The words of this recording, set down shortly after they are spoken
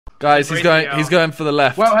Guys, he's going for the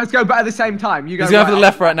left. Well, let's go back at the same time. You go. He's going for the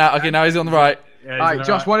left right now. Okay, now he's on the right. Yeah, alright,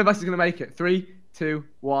 Josh, one of us is gonna make it. 3, 2,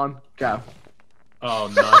 1, go. Oh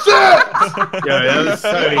nice. Yeah, that was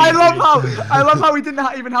so easy. I love how we didn't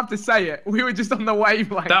even have to say it. We were just on the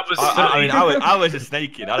wavelength. That was. I was just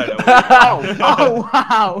naked. I don't know. Oh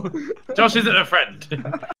wow. Josh isn't a friend.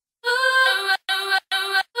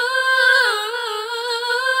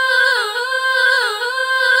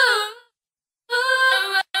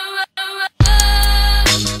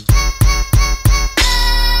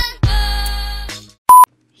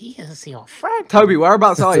 He is your friend. Toby,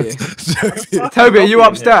 whereabouts are you? Toby, are you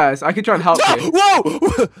upstairs? I can try and help you.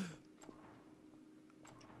 Whoa!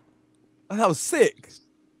 That was sick.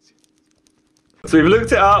 So we've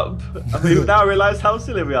looked it up, and we've now realised how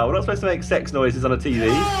silly we are. We're not supposed to make sex noises on a TV.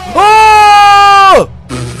 Oh!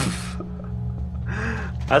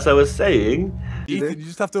 As I was saying... Ethan, you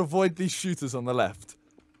just have to avoid these shooters on the left.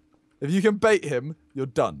 If you can bait him, you're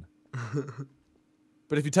done.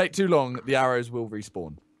 But if you take too long, the arrows will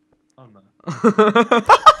respawn. Oh no.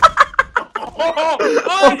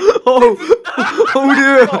 Oh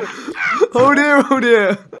dear. Oh dear, oh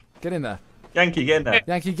dear. Get in there. Yankee, get in there.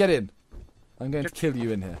 Yankee, get in. I'm going to kill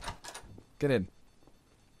you in here. Get in.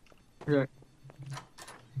 Okay.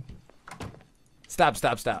 Stab,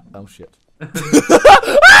 stab, stab. Oh shit.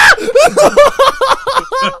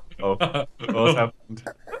 Oh, what's happened?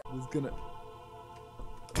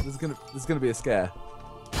 There's gonna be a scare.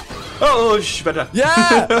 Oh, better.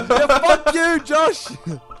 Yeah! Yeah, fuck you, Josh!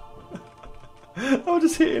 I'm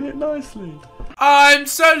just hitting it nicely. I'm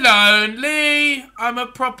so lonely. I'm a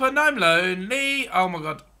proper gnome lonely. Oh my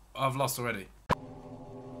god, I've lost already.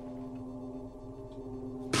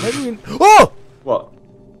 Maybe we... Oh! What?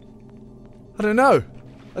 I don't know.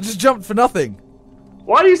 I just jumped for nothing.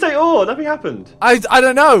 Why do you say oh? Nothing happened. I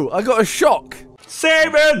don't know. I got a shock.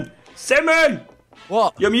 Sidemen! Sidemen!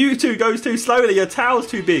 What? Your Mewtwo goes too slowly. Your tail's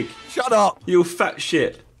too big. Shut up. You little fat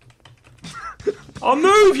shit. Oh,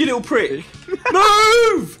 move, you little prick.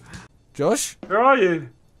 Move! Josh? Where are you?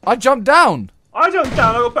 I jumped down. I jumped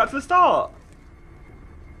down. I got back to the start.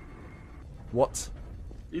 What?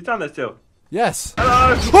 You down there still? Yes.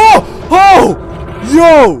 Hello. Oh! Oh!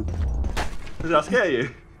 Yo! Does that scare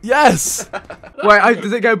you? Yes. Wait,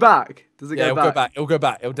 does it go back? Does it Yeah, go it'll back? go back. It'll go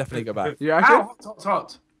back. It'll definitely go back. You reckon? Ow, hot,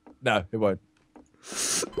 hot. No, it won't.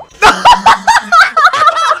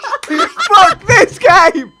 Fuck this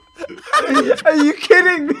game! Are you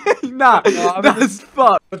kidding me? Nah, that's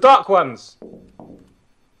fucked. The dark ones.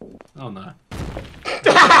 Oh no.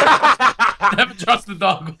 Never trust the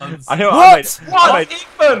dark ones. I hear What?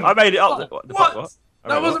 I made it up. What? The fuck, what?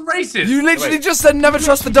 That wasn't racist. You literally just said never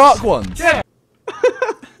trust the dark ones. Yeah.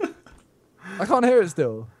 I can't hear it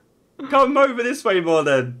still. Come over this way more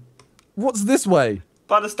then. What's this way?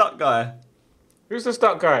 By the stuck guy. Who's the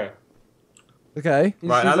stuck guy? Okay.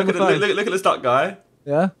 Right, now look at the stuck guy.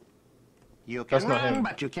 Yeah. You That's can not him. run,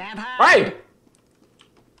 but you can't hide. Wait!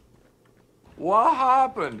 What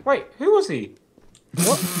happened? Wait, who was he?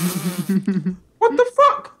 What? What the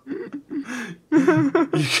fuck?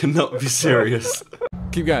 You cannot be serious.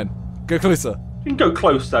 Keep going. Go closer. You can go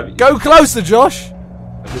closer. Go closer, Josh.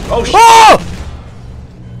 Oh shit! Oh!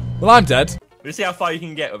 Well, I'm dead. Let's see how far you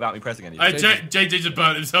can get without me pressing anything. Hey, JJ just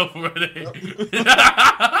burned himself already.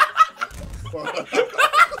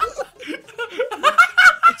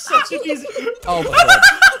 It's such an easy. Oh my god.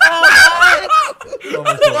 Oh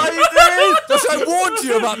my god. What are you doing? Josh, I warned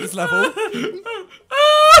you about this level.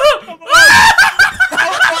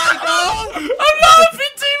 I'm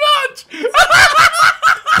laughing too much.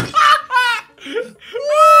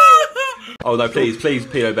 Oh no, please,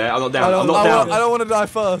 Pino Bear. I'm not down. I'm not down. I don't want to die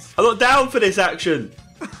first. I'm not down for this action.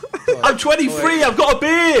 I'm 23. I've got a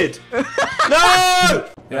beard. No.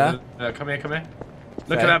 Yeah. Come here, come here.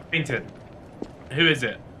 Look at that painting. Who is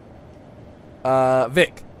it?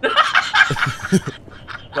 Vic.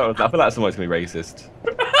 No, I feel like someone's gonna be racist.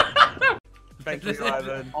 Thank you,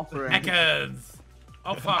 Ivan. Eckers.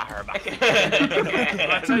 Oh fuck. I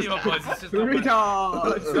tell you what, boys, it's just not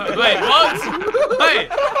Retard. Wait, what? Wait,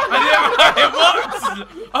 what?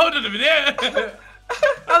 Hold on a minute.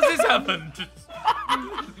 How's this happened?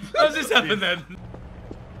 How's this happened then?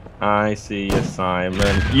 I see you,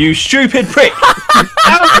 Simon. You stupid prick!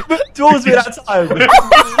 Towards me that time.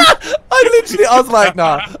 I was like,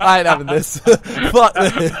 nah, I ain't having this. Fuck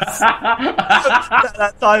this.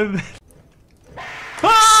 that time.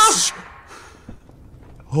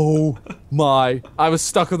 Oh my. I was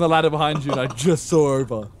stuck on the ladder behind you and I just saw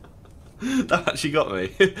over. That actually got me.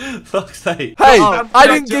 Fuck's sake. Hey, I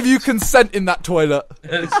didn't give you consent in that toilet.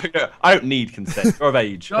 I don't need consent. You're of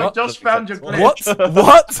age. Josh found your glitch. What?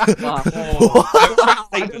 What?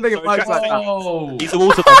 I don't think it works like that. Oh, He's a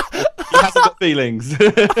water bottle. He hasn't got feelings.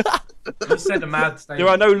 you said a mad statement. There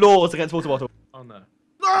are no laws against water bottle. Oh no.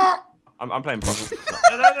 I'm playing prop.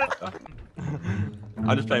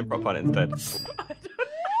 I'm just playing prop on it instead.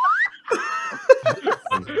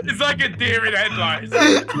 It's like a deer in headlights.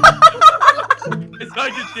 It's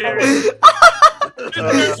like a deer in...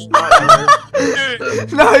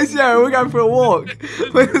 No, yeah, we're going for a walk.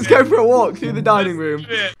 We're just going for a walk through the dining room.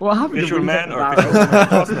 What happened? Visual man or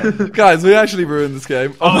official? Guys, we actually ruined this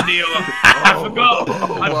game. Oh, Neil. I forgot.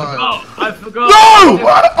 I forgot. No!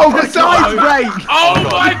 Oh, the side break! Oh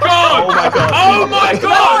my god! Oh my god! Oh my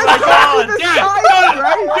god! my god! Yeah,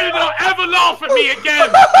 do not ever laugh at me again!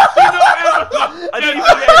 Do not ever laugh! I didn't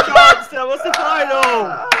even get a chance. What's the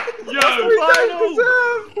final? Yo!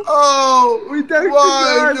 Oh, we don't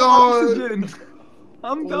deserve oxygen.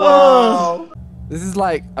 I'm done. Wow. This is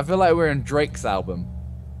like, I feel like we're in Drake's album.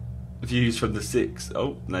 Views from the 6.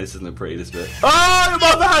 Oh, no, this isn't pretty, this bit. Oh, your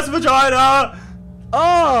mother has a vagina!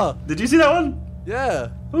 Oh! Did you see that one? Yeah.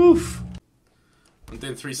 Oof. I'm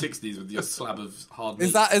doing 360s with your slab of hard meat.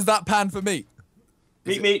 Is that pan for meat?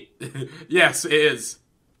 Meat. Yes, it is.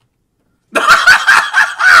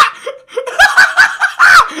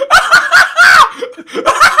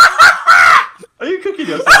 Are you cooking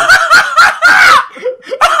yourself?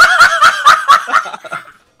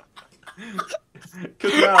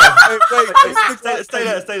 Cook now. Wait, Stay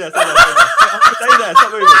there, stay there.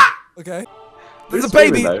 Stop moving. Okay. There's a Who's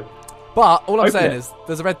baby. screaming, though? But all I'm Okay. saying is,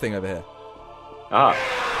 there's a red thing over here. Ah.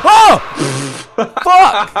 Oh! Fuck!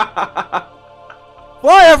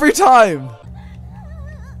 Why every time?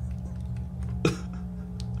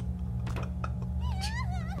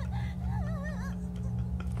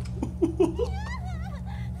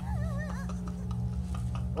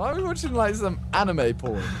 Why are we watching like some anime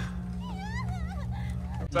porn?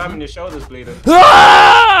 Simon, your shoulder's bleeding.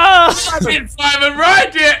 Ah! Simon,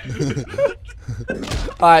 ride it!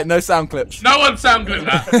 Alright, no sound clips. No one sound clip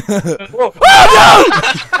that.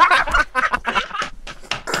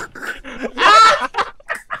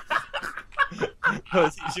 I'll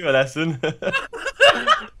teach you a lesson.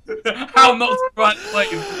 How not to ride the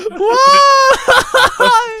wave.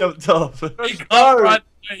 Why? Jumped off. You can't ride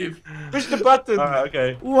the wave. Push the button. Alright,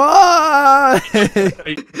 okay. Why?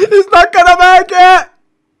 He's not gonna make it.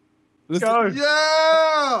 Go.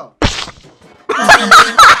 Yeah!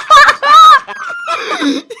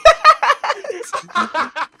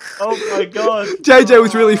 Oh my god. JJ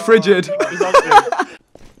was really frigid.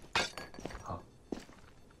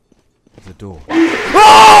 The door.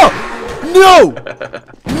 Oh! No!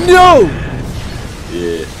 No!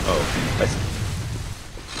 Yeah. Oh.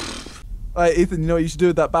 Alright, Ethan, you know what you should do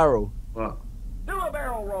with that barrel? What? Do a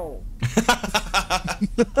barrel roll.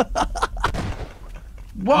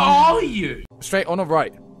 What are you? Straight on or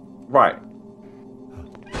right? Right.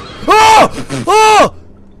 Oh! Oh!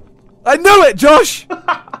 I knew it, Josh!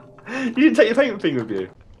 You didn't take your favourite thing with you.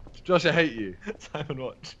 Josh, I hate you. Simon,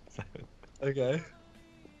 watch. Simon. Okay.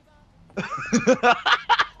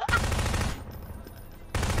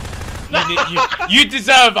 You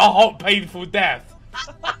deserve a hot, painful death.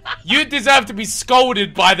 You deserve to be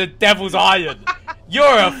scolded by the devil's iron.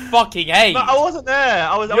 You're a fucking aide. No, I wasn't there.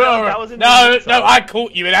 I was in No, I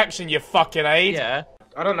caught you in action, you fucking aide. Yeah.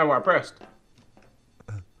 I don't know what I pressed.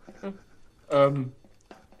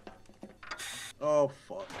 Oh,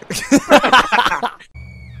 fuck.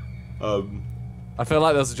 I feel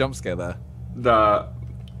like there was a jump scare there.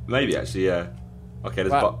 Maybe actually, yeah. Okay,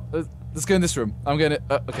 there's Right, let's go in this room. I'm going to...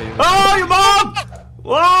 okay. Oh, your mom!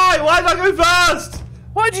 Why? Why did I go first?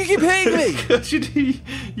 Why do you keep hitting me?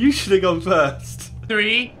 You should have gone first.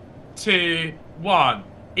 3, 2, 1.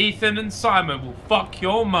 Ethan and Simon will fuck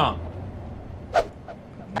your mum. That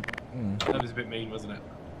was a bit mean, wasn't it?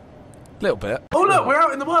 Little bit. Oh look, we're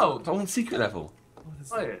out in the world. I want secret level.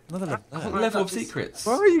 Another level. I want level of secrets.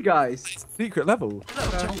 Where are you guys? Secret level. What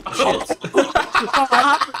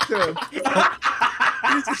happened to him?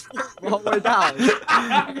 He's just the whole way down.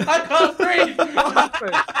 I can't breathe. What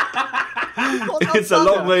happened? It's a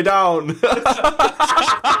long way down.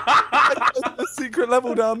 The secret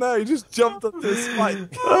level down there. He just jumped up to a spike.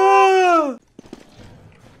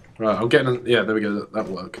 Right, I'm getting... Yeah, there we go.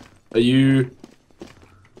 That'll work. Are you...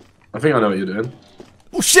 I think I know what you're doing.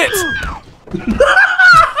 Oh, shit!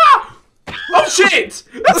 Oh, shit!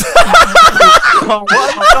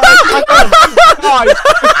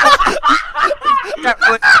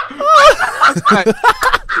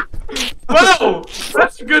 Well,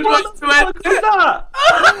 that's a good way to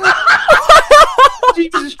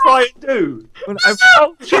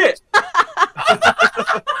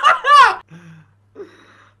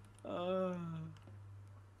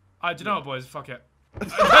Alright, do you know what, boys? Fuck it.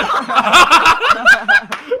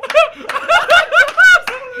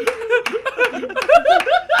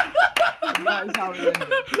 That is how it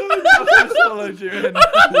ended. I swallowed you in.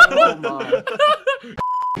 Oh my.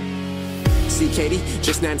 See Katie,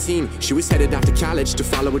 just 19, she was headed off to college to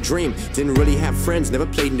follow a dream. Didn't really have friends, never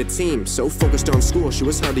played in a team. So focused on school, she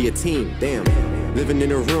was hardly a teen. Damn, living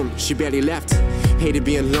in her room, she barely left. Hated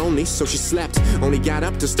being lonely, so she slept. Only got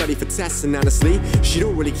up to study for tests, and honestly, she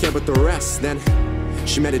don't really care about the rest. Then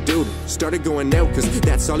she met a dude, started going out, cause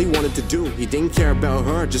that's all he wanted to do. He didn't care about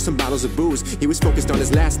her, just some bottles of booze. He was focused on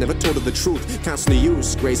his last, never told her the truth. Constantly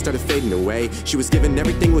used, grades started fading away. She was given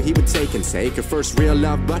everything what he would take and take. Her first real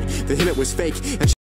love, but for him it was fake. And